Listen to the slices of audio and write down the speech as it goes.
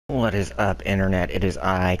What is up, Internet? It is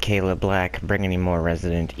I, Caleb Black, bringing you more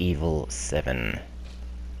Resident Evil 7.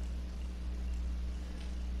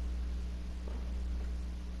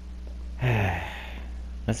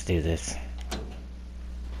 Let's do this.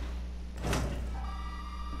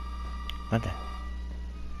 What the?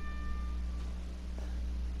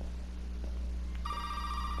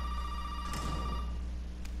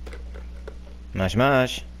 Mush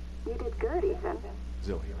mush. You did good, Ethan.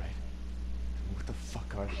 Zoe, right? What the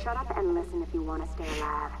fuck are they? Shut up and listen if you want to stay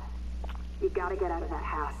alive. You gotta get out of that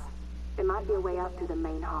house. There might be a way out through the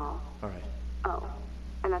main hall. Alright. Oh,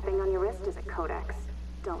 and that thing on your wrist is a codex.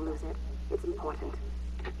 Don't lose it. It's important.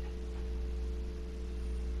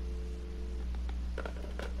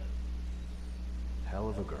 Hell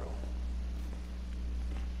of a girl.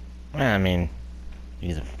 I mean,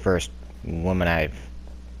 she's the first woman I've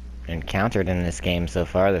encountered in this game so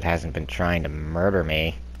far that hasn't been trying to murder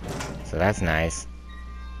me. So that's nice.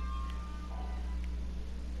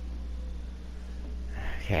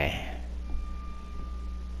 Okay.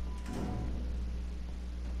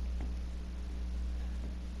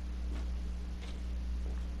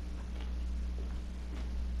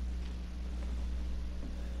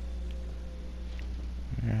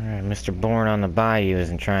 Alright, Mr. Born on the Bayou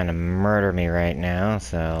isn't trying to murder me right now,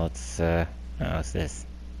 so let's, oh, what's this?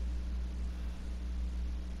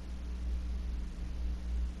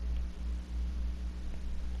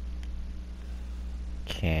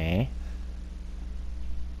 Okay.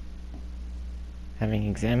 Having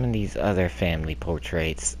examined these other family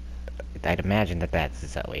portraits, I'd imagine that that's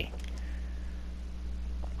Zoe.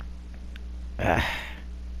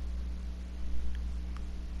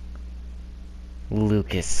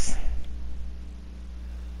 Lucas.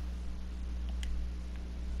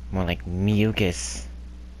 More like mucus.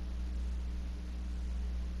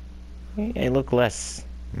 They look less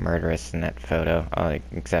murderous in that photo,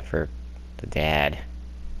 except for the dad.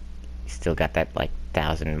 He's still got that, like,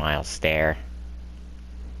 1,000-mile stare.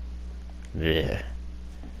 Ugh.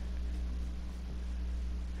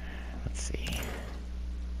 Let's see.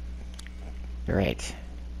 Great.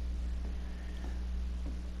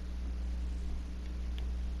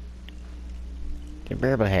 The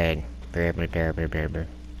burble head. Burble, burble, burble.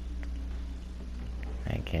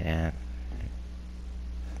 I get out.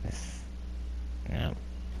 This. Nope.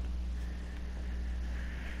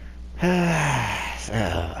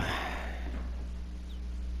 So.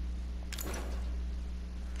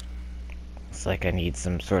 Looks like I need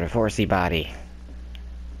some sort of horsey body.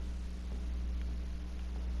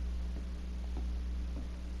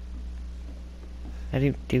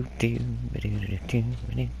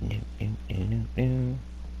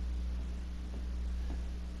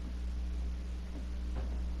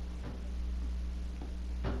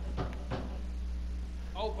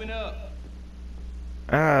 Open up.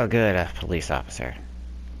 Oh, good, a police officer.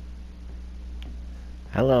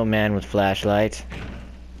 Hello, man with flashlight.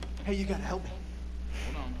 Hey, you gotta help me.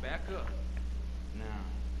 Hold on, back up. Now,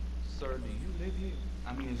 sir, do you live here?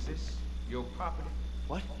 I mean, is this your property?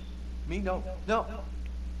 What? Me? No. No.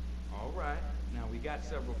 All right. Now, we got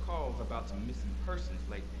several calls about some missing persons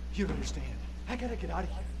lately. You don't understand. I gotta get out of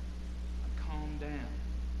here. Calm down.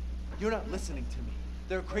 You're not listening to me.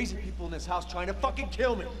 There are crazy people in this house trying to fucking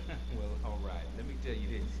kill me. Well, all right. Let me tell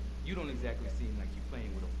you this. You don't exactly seem like you're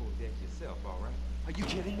playing with a full deck yourself, all right? Are you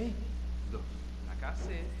kidding me? Look, like I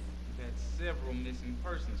said, we've had several missing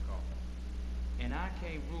persons calls. And I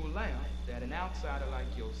can't rule out that an outsider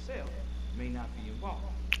like yourself may not be involved.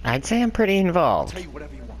 I'd say I'm pretty I'll involved. tell you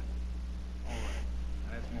whatever you want. All right.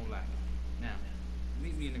 Now, that's more like it. Now,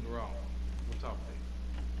 meet me in the garage. We'll talk later.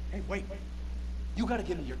 Hey, wait. You gotta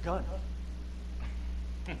give me your gun.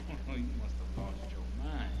 You must have lost your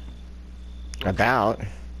mind. About.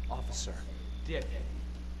 Officer. Deputy.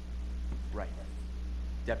 Right.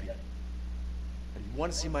 Deputy. Now, do you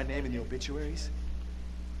want to see my name in the obituaries?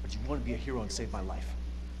 Or do you want to be a hero and save my life?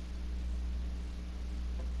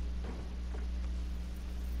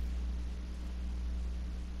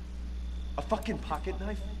 A fucking pocket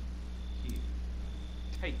knife? Here.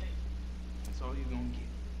 Take it. That's all you're gonna get.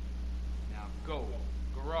 Now go.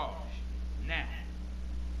 Garage. Now.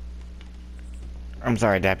 I'm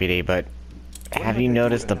sorry, Deputy, but have you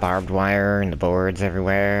noticed the barbed wire and the boards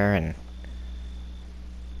everywhere and...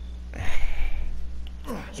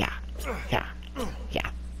 Yeah.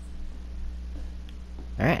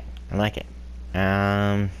 Alright, I like it.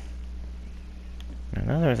 I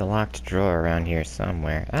know there's a locked drawer around here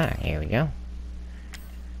somewhere. Ah, here we go.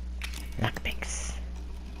 Lockpicks.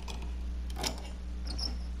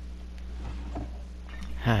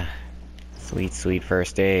 Sweet, sweet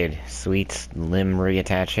first aid. Sweet limb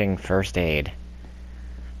reattaching first aid.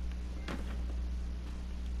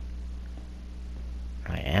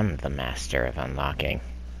 the master of unlocking.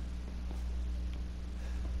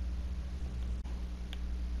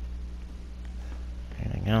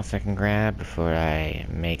 Anything else I can grab before I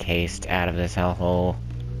make haste out of this hellhole?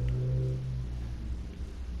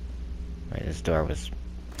 Wait, this door was...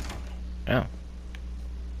 Oh.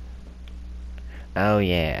 Oh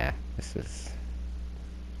yeah, this is...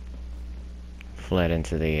 fled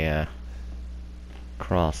into the,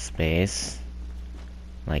 crawl space.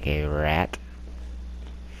 Like a rat.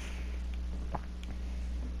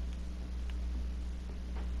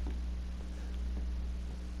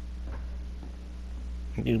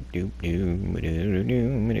 Doop doop doop doop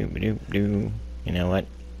doop doop doop. You know what?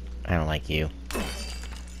 I don't like you.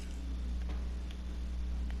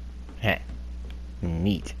 Heh.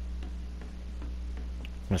 Neat.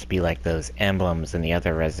 Must be like those emblems in the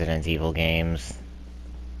other Resident Evil games.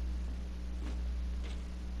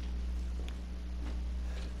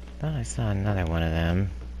 Thought I saw another one of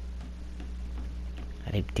them.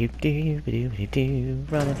 Doop doop doop doop doop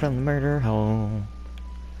doop. Running from the murder hole.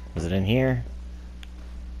 Was it in here?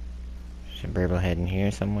 Should Burbo head in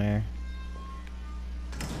here somewhere?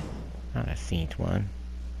 Thought I seen one.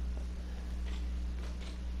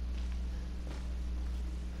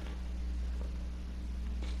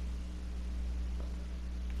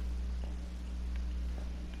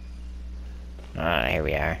 Ah, here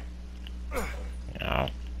we are. Oh.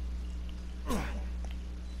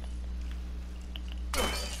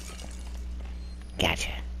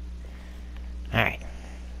 Gotcha. Alright.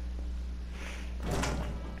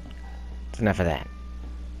 That's enough of that.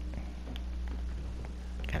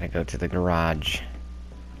 Gotta go to the garage.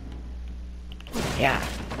 Yeah.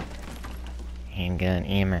 Handgun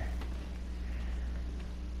ammo.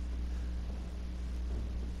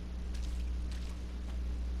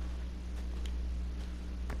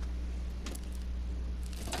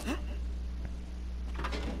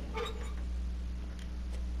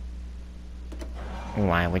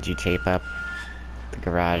 Why would you tape up the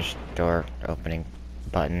garage door opening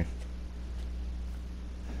button?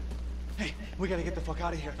 Hey, we gotta get the fuck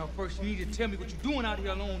out of here. Now, first you need to tell me what you're doing out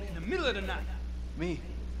here alone in the middle of the night. Me?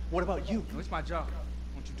 What about you? No, it's my job.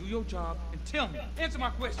 Won't you do your job and tell me? Answer my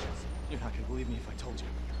questions. You're not gonna believe me if I told you.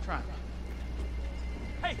 Try me.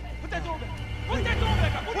 Hey, put that door back. Put that door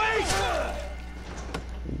back up. Wait!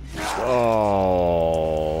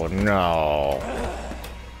 Oh no.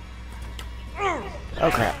 Oh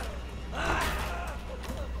crap.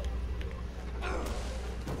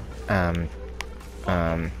 I'm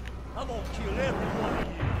gonna kill every one of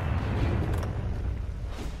you.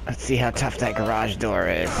 Let's see how tough that garage door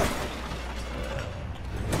is.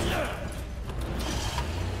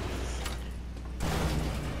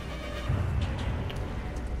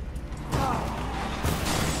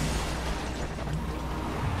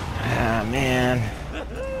 Ah, man.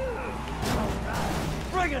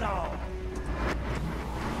 Bring it on!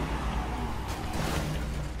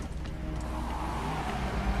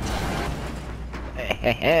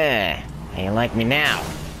 Heh. How you like me now?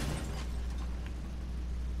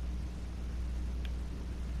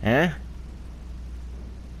 Huh?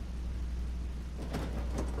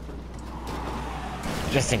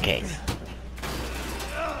 Just in case.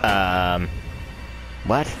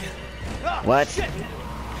 What? What?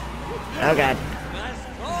 Oh god.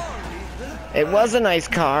 It was a nice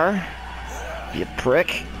car. You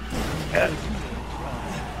prick.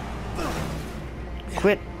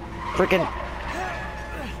 Quit frickin'.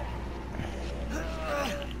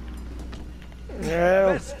 No.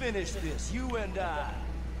 Let's finish this, you and I.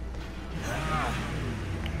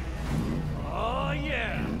 Oh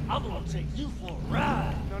yeah, I'm gonna take you for a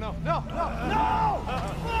ride. No! Not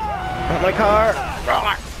my car.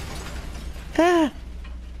 Ah.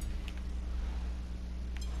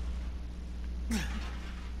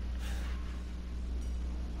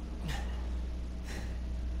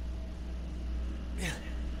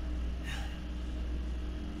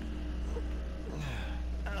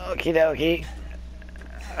 Okie dokie.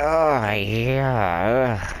 Oh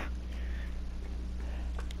yeah.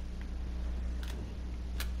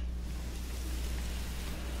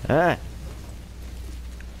 Ah.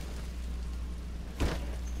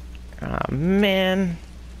 Oh man.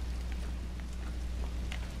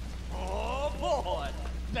 Oh boy,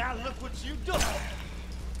 now look what you done.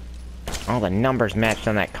 All the numbers matched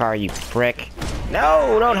on that car, you prick.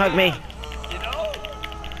 No, don't hug me. You know?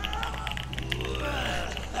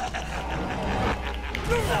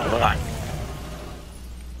 Ugh.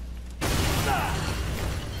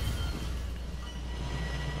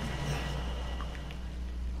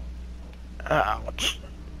 Ouch.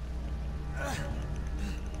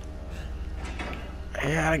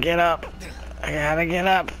 I gotta get up. I gotta get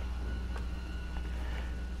up.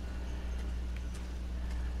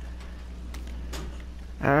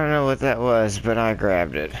 I don't know what that was, but I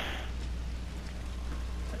grabbed it.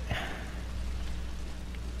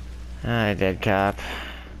 Hi, dead cop.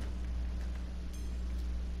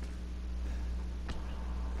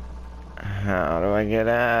 How do I get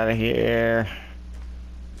out of here?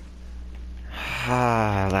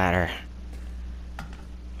 Ah, ladder.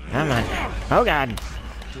 Come on. Oh, God.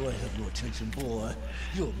 Do I have your attention, boy?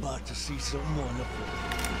 You're about to see something wonderful.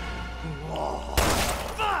 Oh,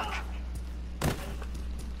 fuck!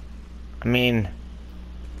 I mean,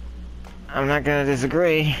 I'm not gonna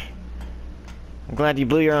disagree. I'm glad you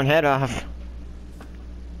blew your own head off.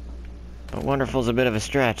 But wonderful's a bit of a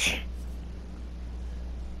stretch.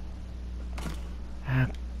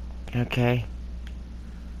 Okay.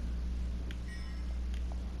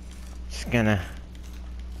 Just gonna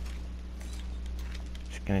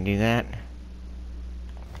do that.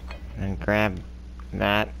 And then grab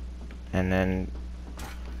that. And then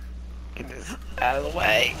get this out of the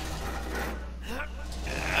way.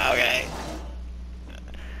 Okay.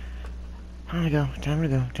 Time to go, time to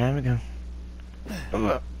go, time to go.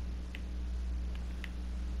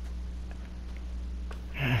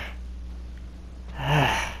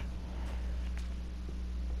 I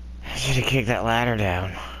should have kicked that ladder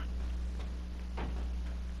down.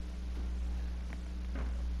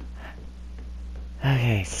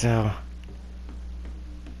 Okay, so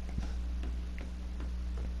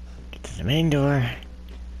get to the main door.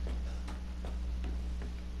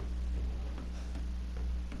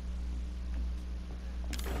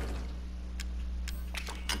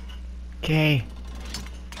 Okay.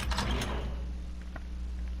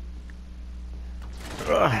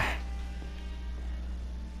 Ugh.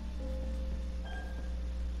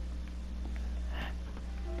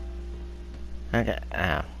 Okay.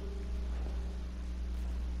 Ow.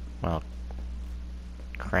 Well,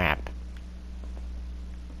 crap.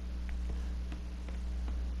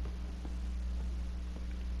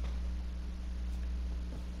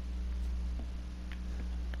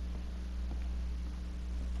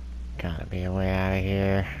 Gotta be a way out of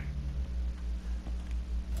here.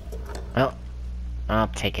 Well, I'll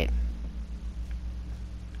take it.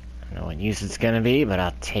 I don't know what use it's gonna be, but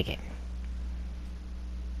I'll take it.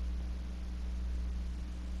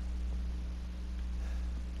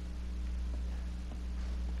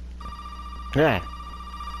 Yeah.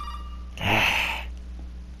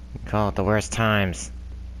 Call it the worst times.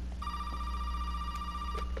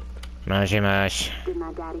 Mushy mush. Did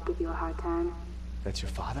my daddy give you a hard time? That's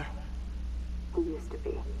your father? He used to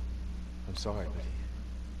be. I'm sorry, but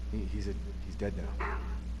he's dead now.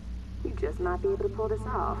 You just might be able to pull this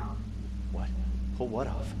off. What? Pull what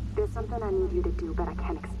off? There's something I need you to do, but I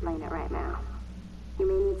can't explain it right now. You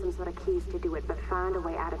may need some sort of keys to do it, but find a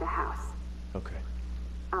way out of the house. Okay.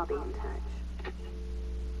 I'll be in touch.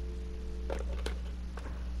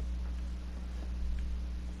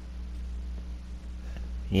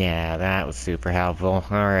 Yeah, that was super helpful.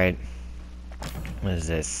 Alright. What is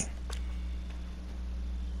this?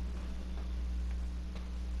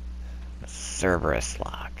 A Cerberus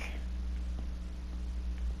lock.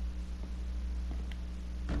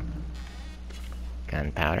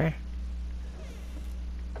 Gunpowder.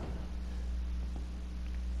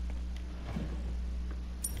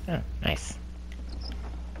 Oh, nice.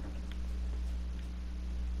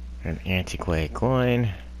 An antiquated coin.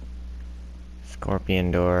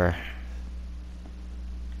 Scorpion door.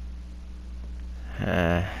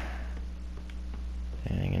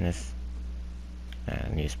 Anything in this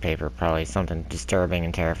newspaper? Probably something disturbing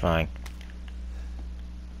and terrifying.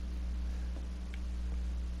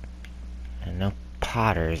 And no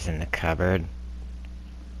Potters in the cupboard.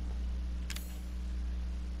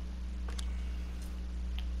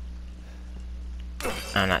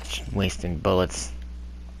 I'm not wasting bullets.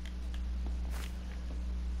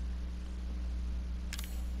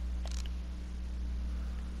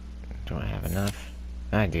 Do I have enough?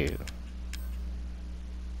 I do.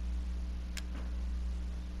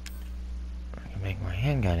 I can make more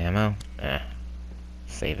handgun ammo.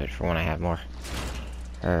 Save it for when I have more.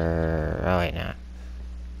 Oh wait, no.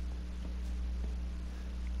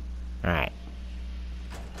 Alright.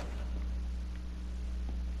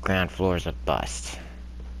 Ground floor's a bust.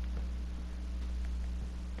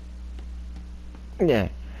 Yeah.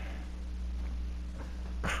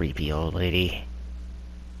 Creepy old lady.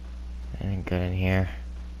 Anything good in here?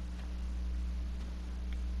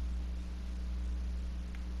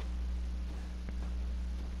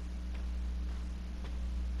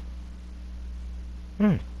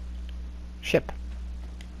 Ship.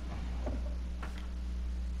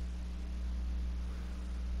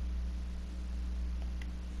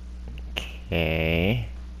 Okay.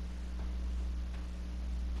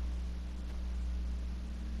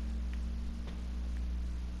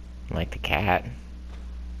 like the cat.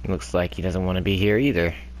 Looks like he doesn't want to be here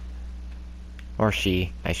either. Or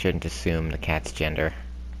she. I shouldn't assume the cat's gender.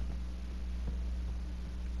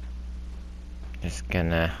 Just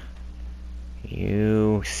gonna...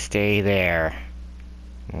 You stay there.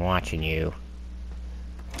 I'm watching you.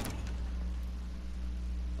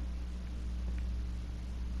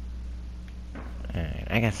 Alright,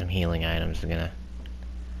 I got some healing items. I'm gonna...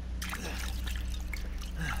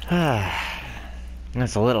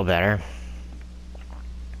 That's a little better.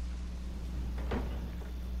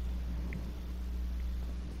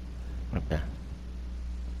 What the...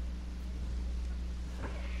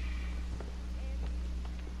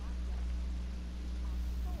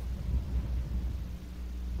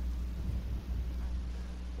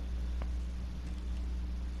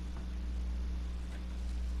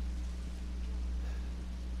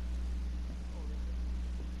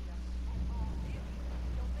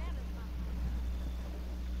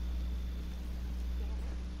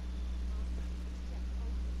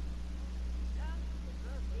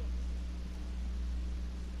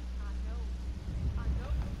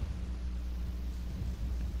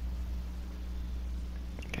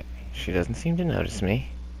 She doesn't seem to notice me.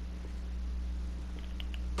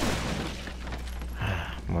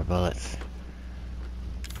 More bullets.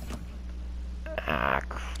 Ah,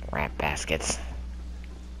 crap baskets.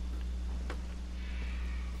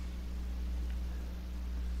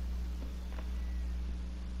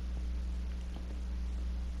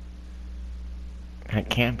 It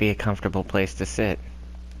can't be a comfortable place to sit.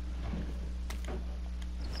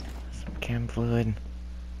 Some chem fluid.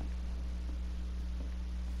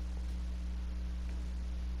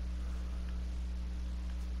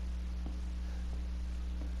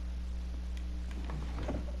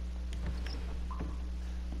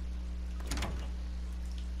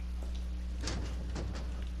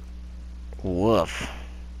 Woof.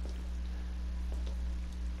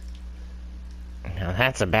 Now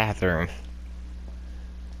that's a bathroom.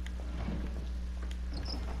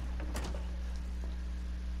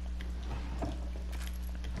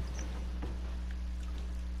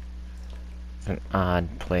 It's an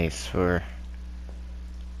odd place for...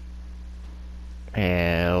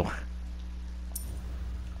 Ew.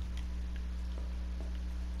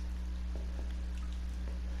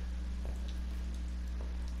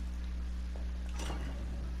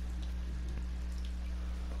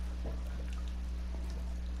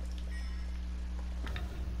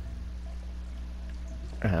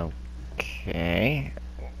 Okay.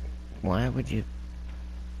 Why would you...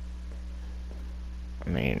 I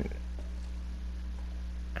mean...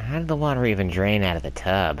 How did the water even drain out of the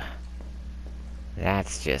tub?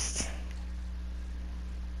 That's just...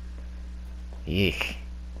 Yeek.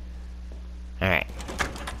 Alright.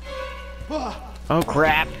 Oh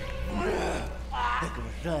crap! Heck of a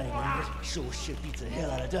thing, man. This sure shit beats the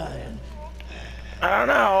hell out of dying. I don't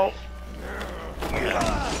know.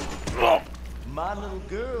 My little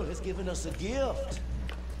girl has given us a gift.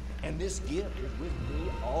 And this gift is with me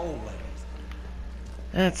always.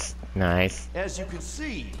 That's nice. As you can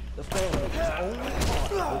see, the family is only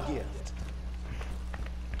part of the gift.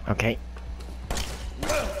 Okay.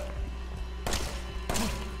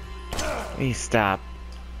 Please stop.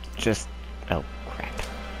 Just... Oh, crap.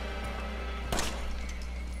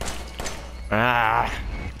 Ah!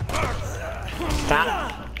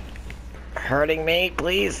 Stop hurting me,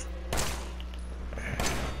 please.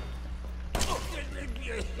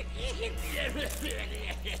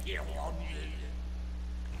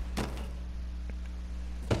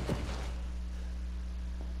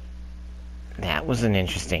 That was an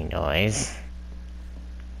interesting noise.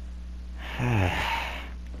 I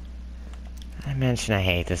mentioned I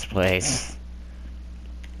hate this place.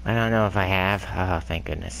 I don't know if I have. Oh, thank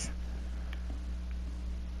goodness.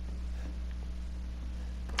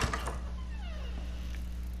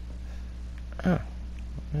 Oh,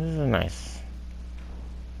 this is a nice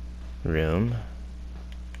room.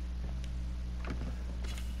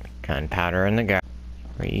 Gunpowder in the garden,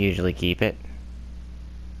 where you usually keep it.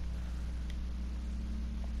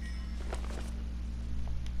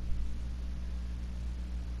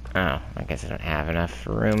 Oh, I guess I don't have enough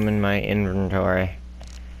room in my inventory.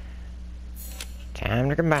 Time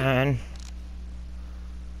to combine.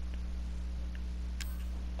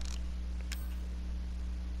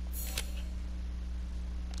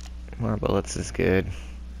 More bullets is good.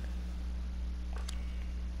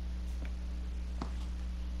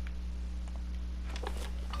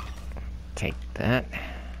 Take that.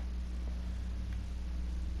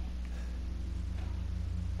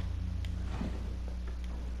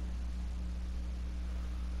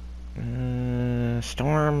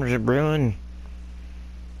 Storms are brewing.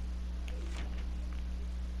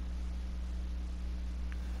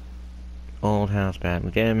 Old house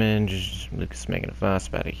badly damaged. Lucas making a fuss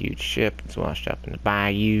about a huge ship that's washed up in the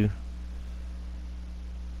bayou.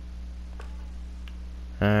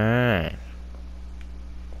 Alright.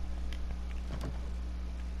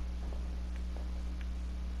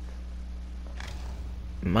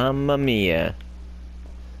 Mamma mia.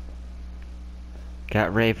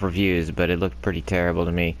 Got rave reviews, but it looked pretty terrible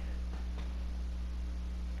to me.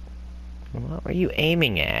 What were you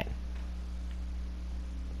aiming at?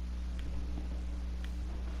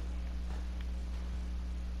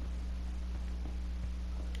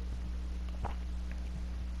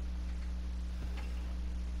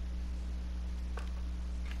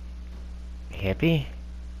 Hippie? Are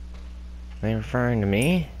they referring to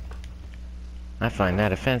me? I find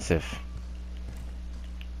that offensive.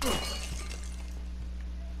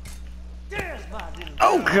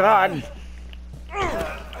 Oh God!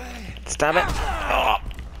 Stop it! Oh.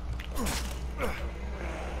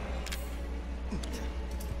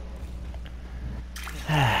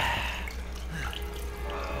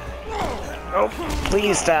 Oh,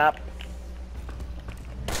 please stop.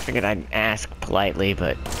 Figured I'd ask politely,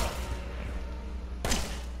 but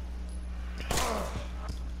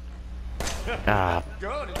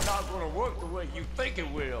Gun is not gonna work the way you think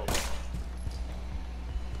it will.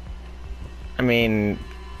 I mean,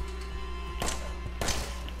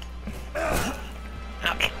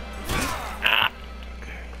 okay.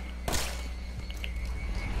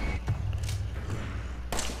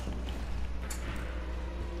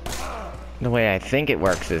 The way I think it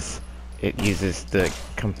works is it uses the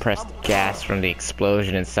compressed gas from the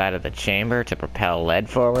explosion inside of the chamber to propel lead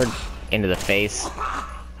forward into the face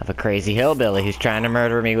of a crazy hillbilly who's trying to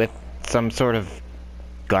murder me with some sort of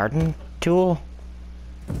garden tool.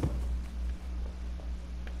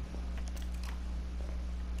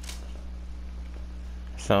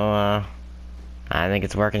 So, I think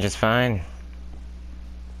it's working just fine.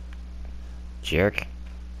 Jerk.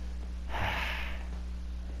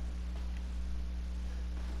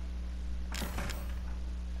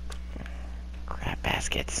 Crap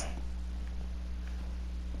baskets.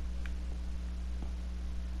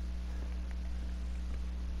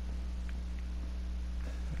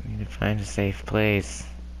 Need to find a safe place.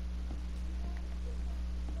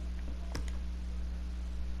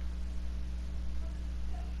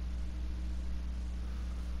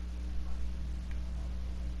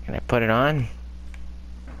 Can I put it on?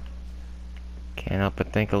 Can't help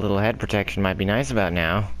but think a little head protection might be nice about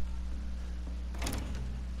now.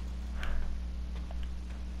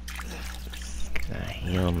 Just gonna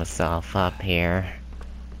heal myself up here.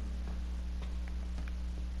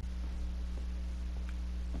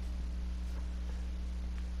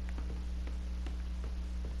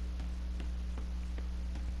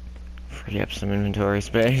 Free up some inventory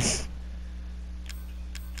space.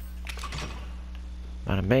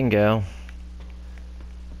 Bada bingo.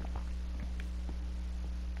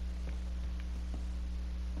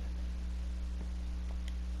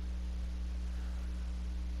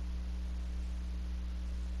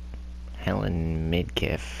 Helen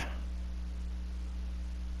Midkiff.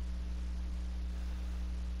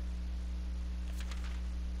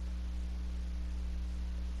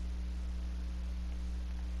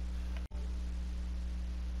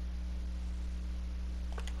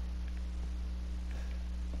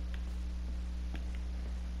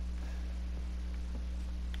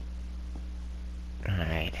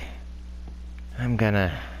 Alright. I'm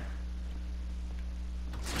gonna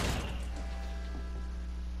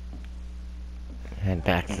head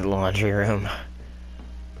back to the laundry room.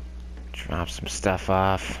 Drop some stuff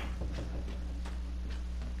off.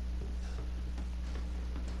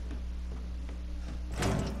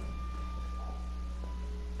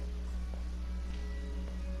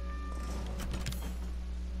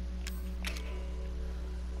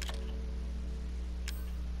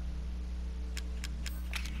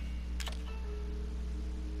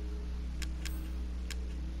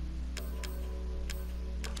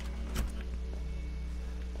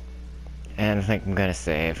 And I think I'm gonna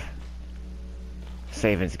save.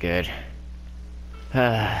 Saving's good.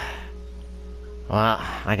 Well,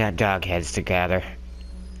 I got dog heads to gather.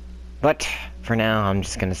 But, for now, I'm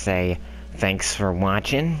just gonna say thanks for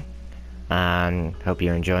watching. Hope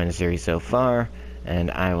you're enjoying the series so far. And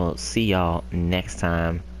I will see y'all next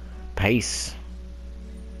time. Peace.